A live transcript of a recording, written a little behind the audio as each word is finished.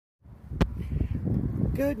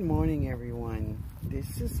Good morning, everyone.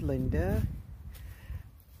 This is Linda.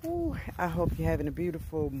 Ooh, I hope you're having a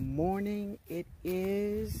beautiful morning. It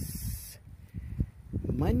is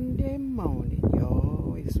Monday morning,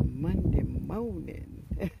 y'all. It's Monday morning.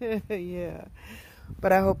 Yeah.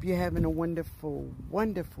 But I hope you're having a wonderful,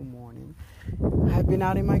 wonderful morning. I've been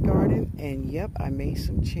out in my garden, and yep, I made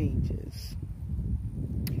some changes.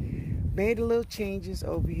 Made a little changes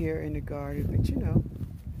over here in the garden, but you know,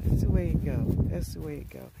 that's the way it goes. That's the way it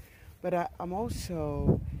goes. But I'm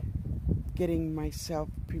also getting myself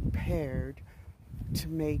prepared to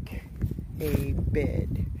make a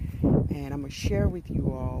bed. And I'm going to share with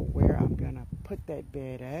you all where I'm going to put that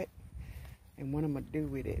bed at and what I'm going to do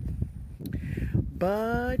with it.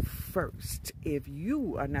 But first, if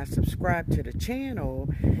you are not subscribed to the channel,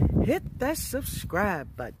 hit that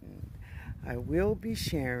subscribe button. I will be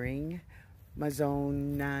sharing my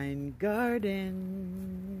Zone 9 garden.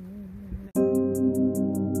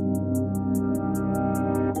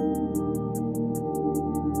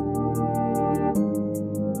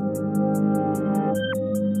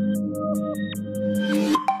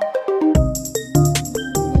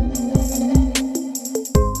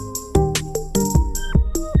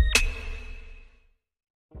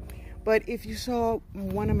 But if you saw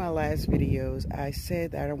one of my last videos, I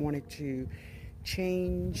said that I wanted to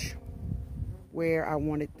change where I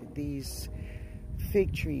wanted these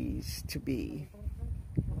fig trees to be.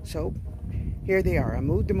 So here they are. I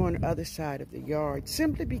moved them on the other side of the yard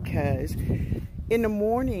simply because in the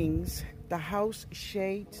mornings the house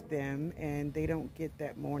shades them and they don't get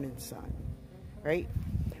that morning sun, right?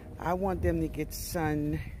 I want them to get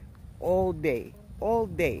sun all day,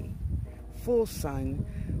 full sun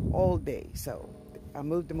all day. So I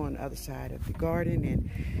moved them on the other side of the garden and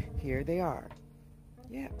here they are.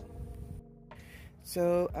 Yeah.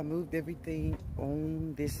 So I moved everything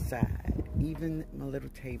on this side, even my little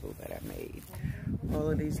table that I made. All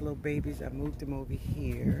of these little babies, I moved them over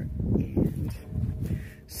here. And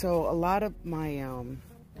so a lot of my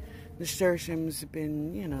nasturtiums have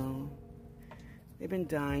been, you know, they've been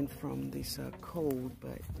dying from this cold,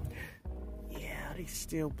 but yeah, they're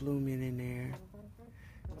still blooming in there.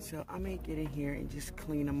 So I may get in here and just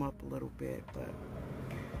clean them up a little bit, but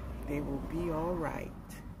they will be all right.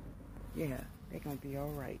 Yeah. They're going to be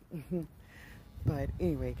all right. But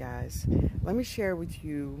anyway, guys, let me share with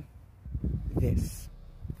you this.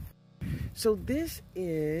 So this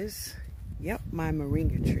is, yep, my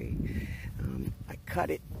moringa tree. I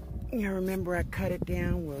cut it. You remember I cut it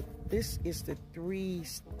down? Well, this is the 3,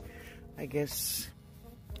 I guess,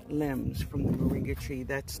 limbs from the moringa tree.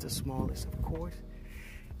 That's the smallest, of course.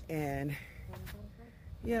 And,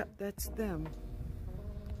 yeah, that's them.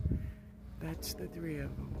 That's the 3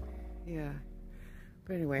 of them. Yeah.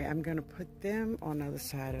 But anyway, I'm going to put them on the other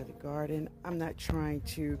side of the garden. I'm not trying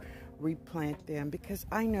to replant them because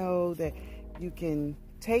I know that you can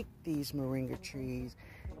take these moringa trees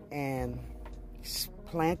and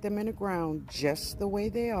plant them in the ground just the way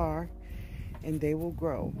they are and they will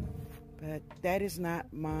grow. But that is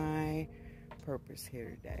not my purpose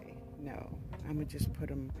here today. No, I'm going to just put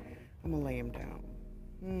them, I'm going to lay them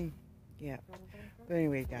down. Yeah. But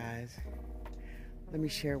anyway, guys, let me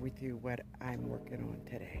share with you what I'm working on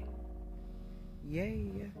today.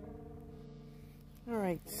 Yay! All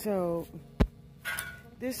right, so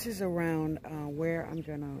this is around where I'm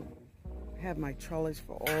gonna have my trellis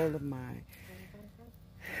for all of my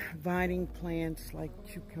vining plants like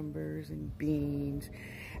cucumbers and beans.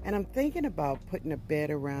 And I'm thinking about putting a bed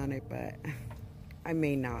around it, but I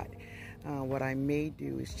may not. What I may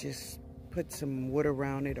do is just put some wood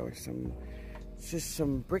around it or just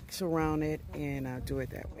some bricks around it and I'll do it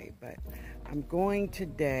that way. But I'm going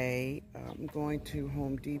today, I'm going to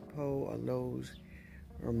Home Depot or Lowe's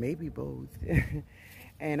or maybe both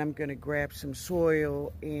and I'm gonna grab some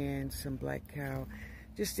soil and some black cow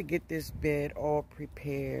just to get this bed all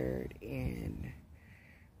prepared and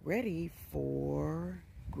ready for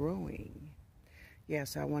growing.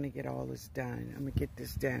 Yes, I want to get all this done. I'm gonna get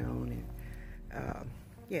this down and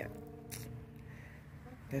yeah.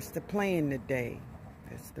 That's the plan today.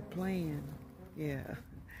 That's the plan. Yeah.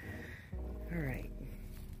 All right.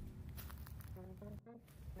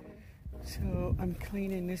 So I'm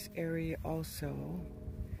cleaning this area also.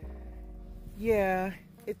 Yeah,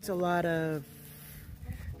 it's a lot of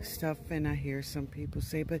stuff, and I hear some people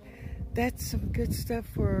say, but that's some good stuff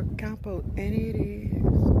for compost. And it is.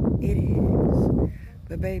 It is.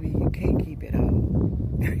 But baby, you can't keep it all.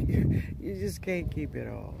 You just can't keep it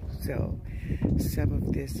all. So some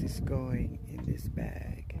of this is going in this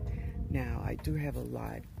bag. Now I do have a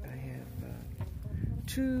lot. I have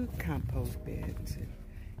 2 compost bins. And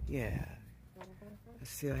yeah, I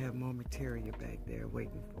still have more material back there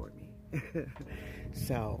waiting for me.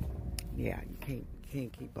 So, yeah, you can't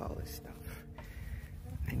keep all this stuff.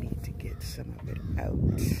 I need to get some of it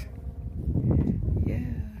out. Yeah.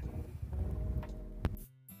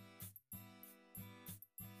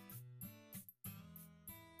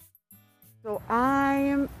 So I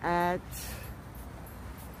am at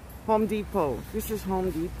Home Depot. This is Home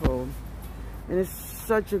Depot. And it's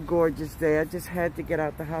such a gorgeous day. I just had to get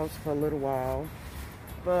out the house for a little while.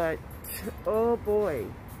 But, oh boy.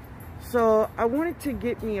 So I wanted to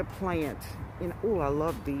get me a plant. And oh, I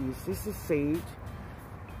love these. This is sage.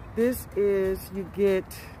 This is, you get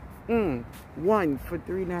one for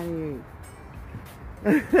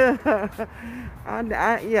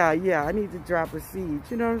 $3.98. Yeah, I need to drop a seed.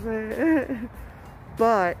 You know what I'm saying?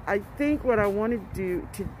 But I think what I want to do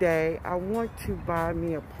today, I want to buy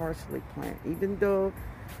me a parsley plant. Even though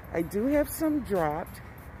I do have some dropped.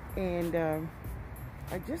 And I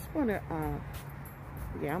just want to,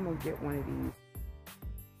 yeah, I'm going to get one of these.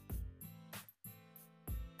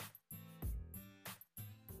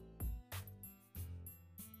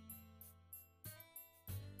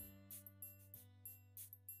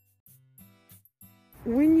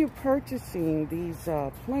 When you're purchasing these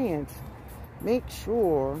plants, make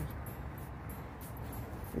sure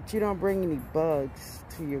that you don't bring any bugs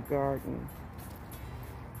to your garden.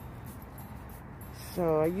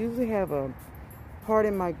 So I usually have a part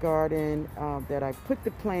in my garden that I put the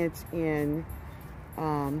plants in.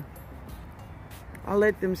 I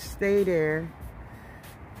let them stay there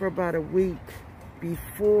for about a week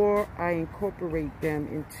before I incorporate them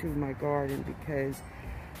into my garden, because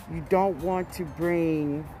you don't want to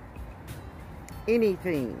bring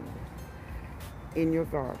anything in your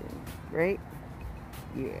garden, right?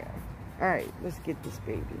 Yeah. All right, let's get this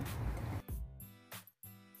baby.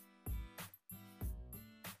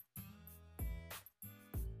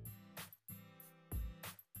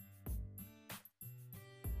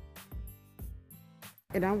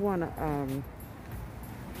 And I want a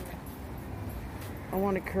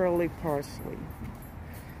curly parsley,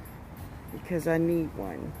 because I need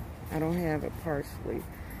one. I don't have a parsley.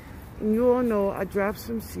 And you all know I dropped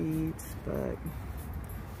some seeds, but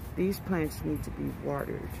these plants need to be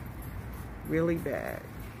watered really bad.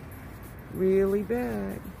 Really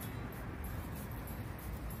bad.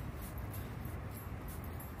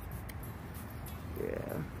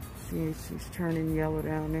 Yeah. See, she's turning yellow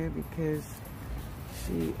down there because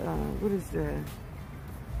she, what is that?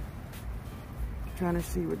 Trying to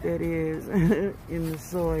see what that is in the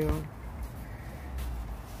soil.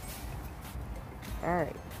 All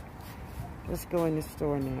right, let's go in the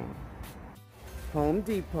store now. Home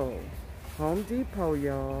Depot. Home Depot,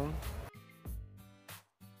 y'all.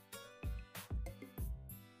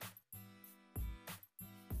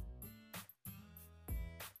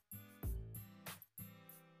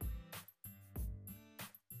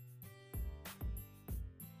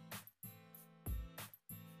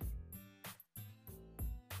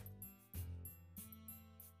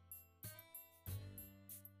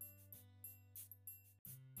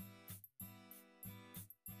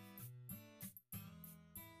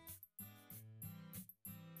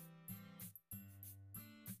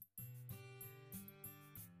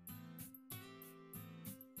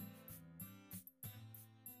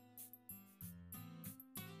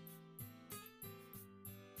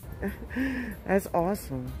 That's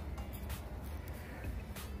awesome.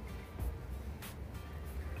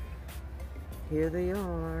 Here they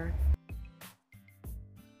are.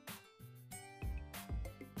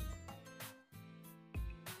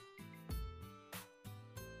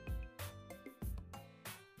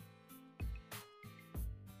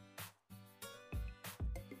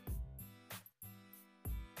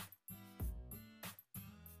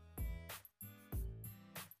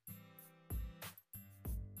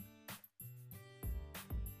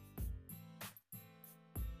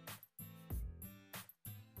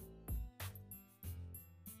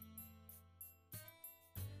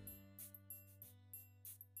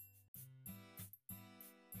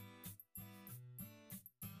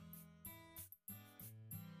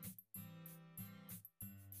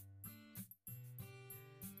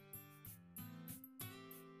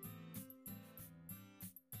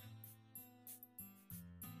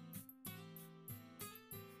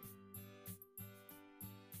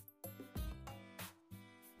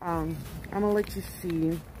 I'm gonna let you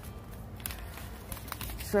see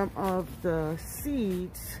some of the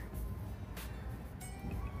seeds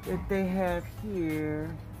that they have here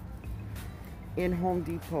in Home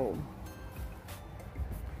Depot.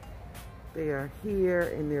 They are here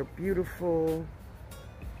and they're beautiful.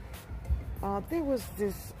 There was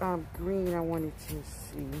this green I wanted to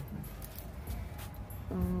see.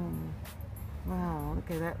 Wow,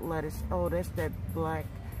 look at that lettuce. Oh, that's that black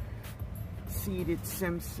seeded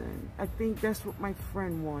Simpson. I think that's what my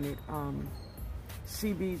friend wanted.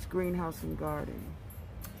 CB's Greenhouse and Garden.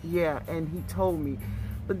 Yeah, and he told me.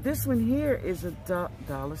 But this one here is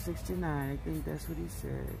 $1.69. I think that's what he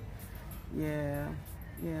said. Yeah,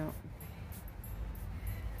 yeah.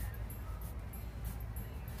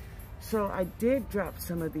 So I did drop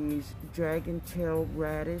some of these dragon tail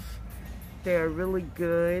radish. They're really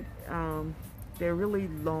good. They're really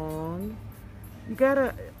long. You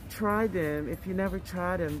gotta try them if you never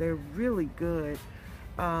tried them. They're really good.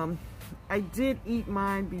 I did eat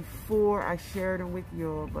mine before I shared them with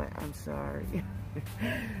y'all, but I'm sorry.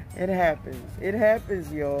 It happens. It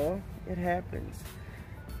happens, y'all. It happens.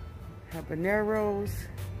 Habaneros,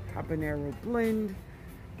 habanero blend,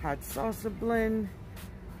 hot salsa blend,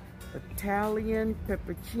 Italian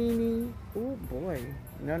peppercini. Oh boy,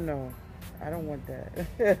 no, I don't want that.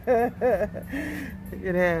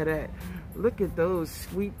 It had that. Look at those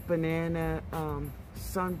sweet banana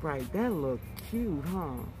sunbright. That look cute,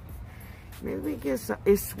 huh? Maybe we get some.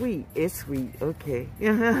 It's sweet. It's sweet. Okay.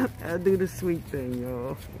 I do the sweet thing,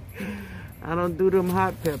 y'all. I don't do them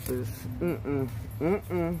hot peppers.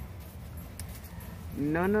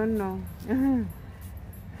 No.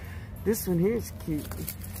 This one here is cute.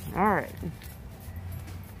 All right.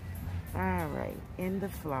 And the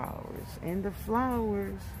flowers.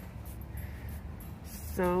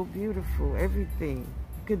 So beautiful. Everything.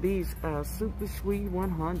 Look at these super sweet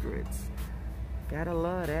 100s. Gotta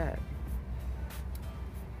love that.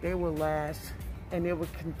 They will last, and it will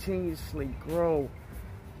continuously grow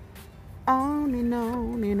on and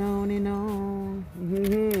on and on and on.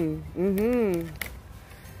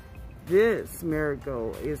 This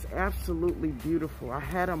marigold is absolutely beautiful. I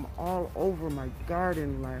had them all over my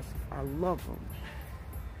garden I love them.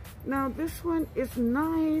 Now this one is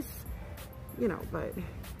nice, you know, but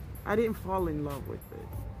I didn't fall in love with it.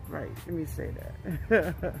 Right, let me say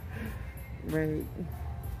that. Right.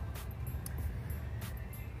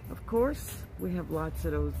 Of course, we have lots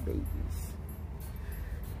of those babies.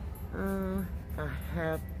 I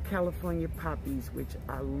have California poppies, which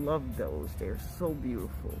I love those. They're so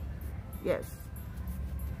beautiful. Yes.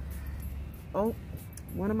 Oh,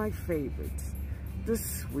 one of my favorites, the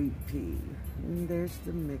sweet pea. And there's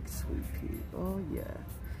the mixed sweet pea. Oh yeah,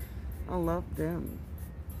 I love them.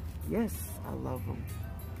 Yes, I love them.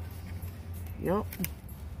 Yep.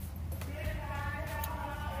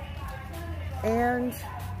 And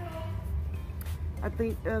I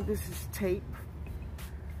think this is tape.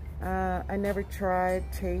 I never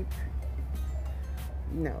tried tape.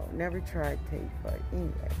 No, never tried tape, but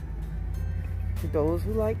anyway. To those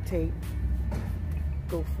who like tape,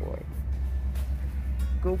 go for it.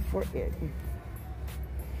 Go for it.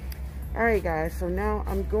 All right, guys, so now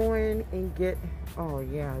I'm going and get, oh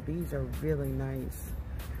yeah, these are really nice.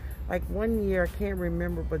 Like one year, I can't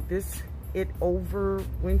remember, but it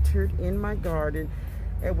overwintered in my garden.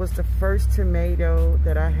 It was the first tomato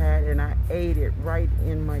that I had, and I ate it right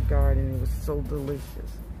in my garden. It was so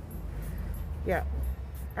delicious. Yeah.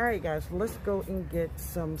 All right, guys, let's go and get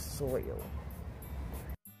some soil.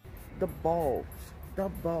 The bulbs.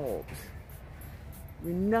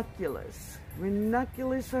 Ranunculus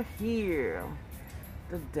are here.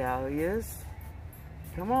 The dahlias.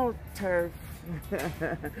 Come on, turf.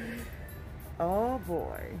 Oh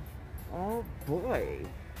boy.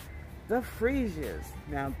 The freesias.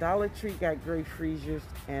 Now, Dollar Tree got great freesias,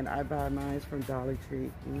 and I buy mine from Dollar Tree.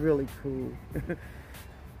 Really cool.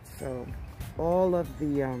 So, all of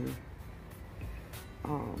the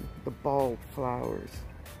bulb flowers.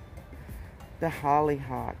 The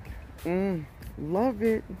hollyhock. Love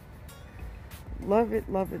it. Love it.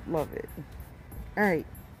 All right.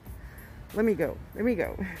 Let me go.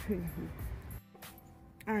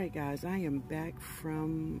 All right, guys. I am back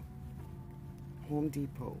from Home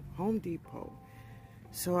Depot.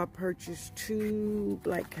 So I purchased 2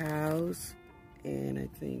 black cows and I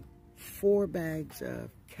think 4 bags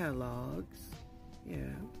of Kellogg's.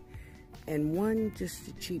 Yeah. And 1 just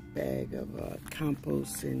a cheap bag of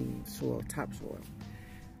compost and soil, topsoil.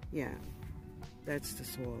 Yeah, that's the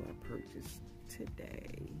soil I purchased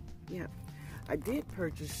today. Yeah, I did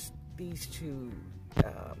purchase these 2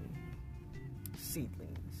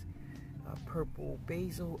 seedlings, purple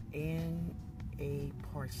basil and a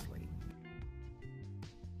parsley.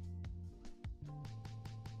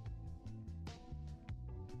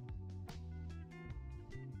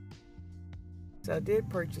 So I did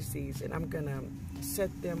purchase these, and I'm gonna set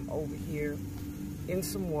them over here in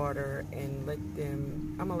some water and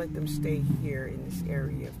I'm gonna let them stay here in this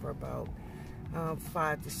area for about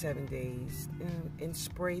 5 to 7 days, and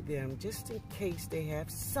spray them just in case they have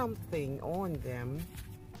something on them.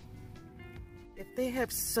 If they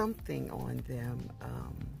have something on them,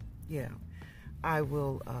 yeah, I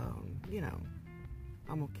will, you know,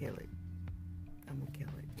 I'm gonna kill it. I'm gonna kill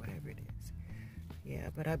it, whatever it is. Yeah,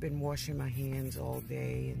 but I've been washing my hands all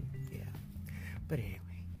day, and yeah. But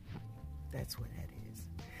anyway, that's what that is.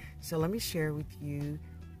 So let me share with you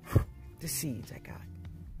the seeds I got.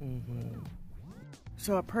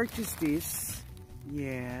 So I purchased this.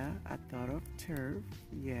 Yeah, I thought of turf.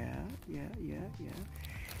 Yeah.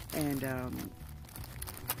 And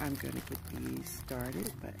I'm gonna get these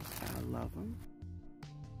started, but I love them.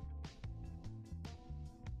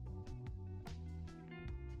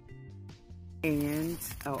 And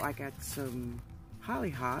oh, I got some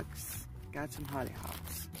hollyhocks.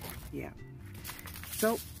 Yeah.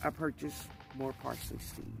 So I purchased more parsley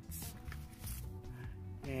seeds.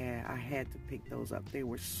 Yeah, I had to pick those up. They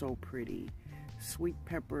were so pretty. Sweet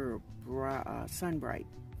pepper, sunbright.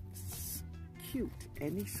 Cute.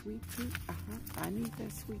 And they sweet too? I need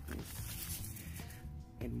that sweetness.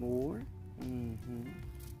 And more. And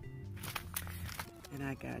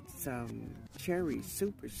I got some cherry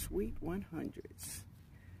super sweet 100s.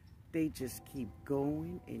 They just keep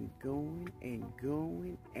going and going and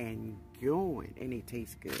going and going. And they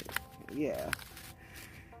taste good. Yeah.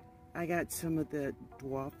 I got some of the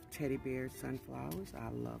dwarf teddy bear sunflowers. I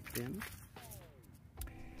love them.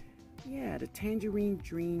 Yeah, the tangerine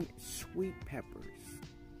dream sweet peppers.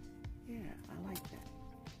 Yeah, I like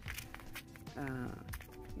that.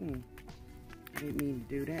 I didn't mean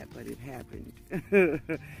to do that, but it happened.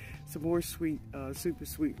 Some more sweet, super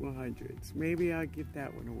sweet 100s. Maybe I'll give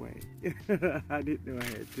that one away. I didn't know I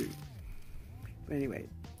had to. But anyway,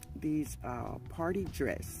 these party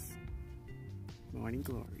dress morning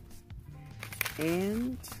glories.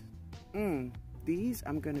 And these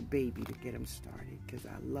I'm going to baby to get them started because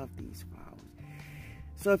I love these flowers.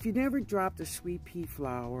 So if you never dropped a sweet pea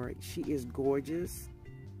flower, she is gorgeous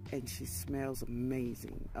and she smells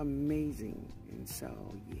amazing. And so,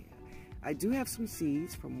 yeah. I do have some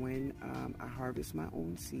seeds from when I harvest my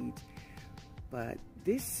own seeds. But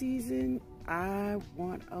this season, I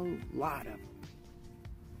want a lot of them.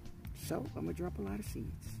 So I'm going to drop a lot of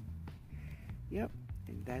seeds. Yep.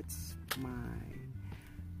 And that's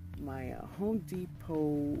my Home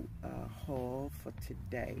Depot haul for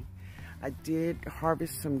today. I did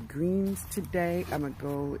harvest some greens today. I'm gonna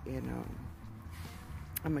go and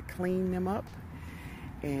I'm gonna clean them up,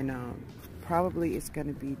 and probably it's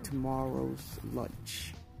gonna be tomorrow's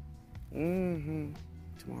lunch.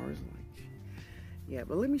 Tomorrow's lunch. Yeah,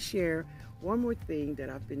 but let me share one more thing that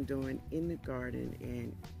I've been doing in the garden,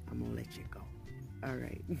 and I'm gonna let you go. All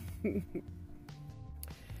right.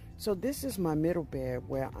 So this is my middle bed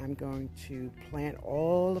where I'm going to plant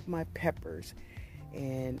all of my peppers,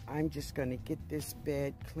 and I'm just going to get this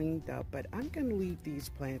bed cleaned up, but I'm going to leave these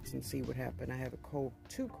plants and see what happens. I have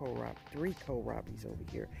three kohlrabis over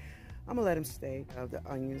here. I'm going to let them stay. The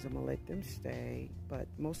onions, I'm going to let them stay, but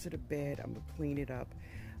most of the bed, I'm going to clean it up.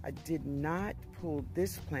 I did not pull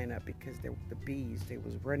this plant up because the bees, they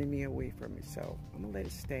was running me away from it, so I'm going to let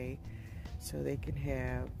it stay, so they can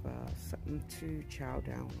have something to chow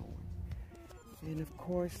down on. And of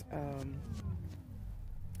course,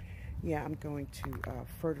 yeah, I'm going to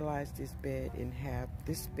fertilize this bed and have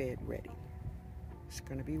this bed ready. It's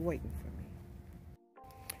going to be waiting for me.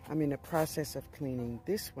 I'm in the process of cleaning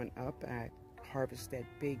this one up. I harvested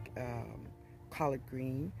that big collard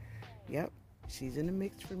green. Yep, she's in the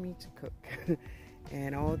mix for me to cook.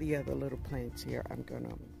 And all the other little plants here, I'm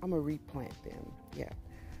gonna replant them. Yeah.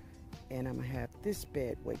 And I'm going to have this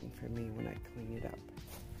bed waiting for me when I clean it up.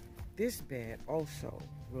 This bed also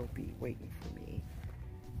will be waiting for me.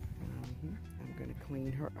 I'm going to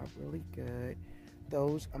clean her up really good.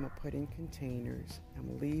 Those I'm going to put in containers. I'm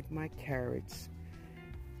going to leave my carrots.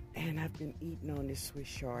 And I've been eating on this Swiss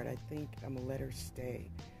chard. I think I'm going to let her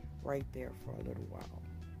stay right there for a little while.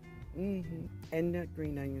 And the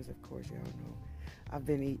green onions, of course, y'all know. I've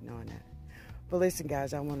been eating on that. But listen,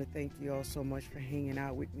 guys, I want to thank you all so much for hanging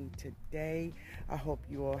out with me today. I hope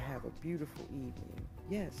you all have a beautiful evening.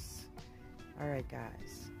 Yes. All right,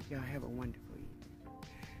 guys. Y'all have a wonderful evening.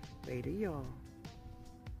 Later, y'all.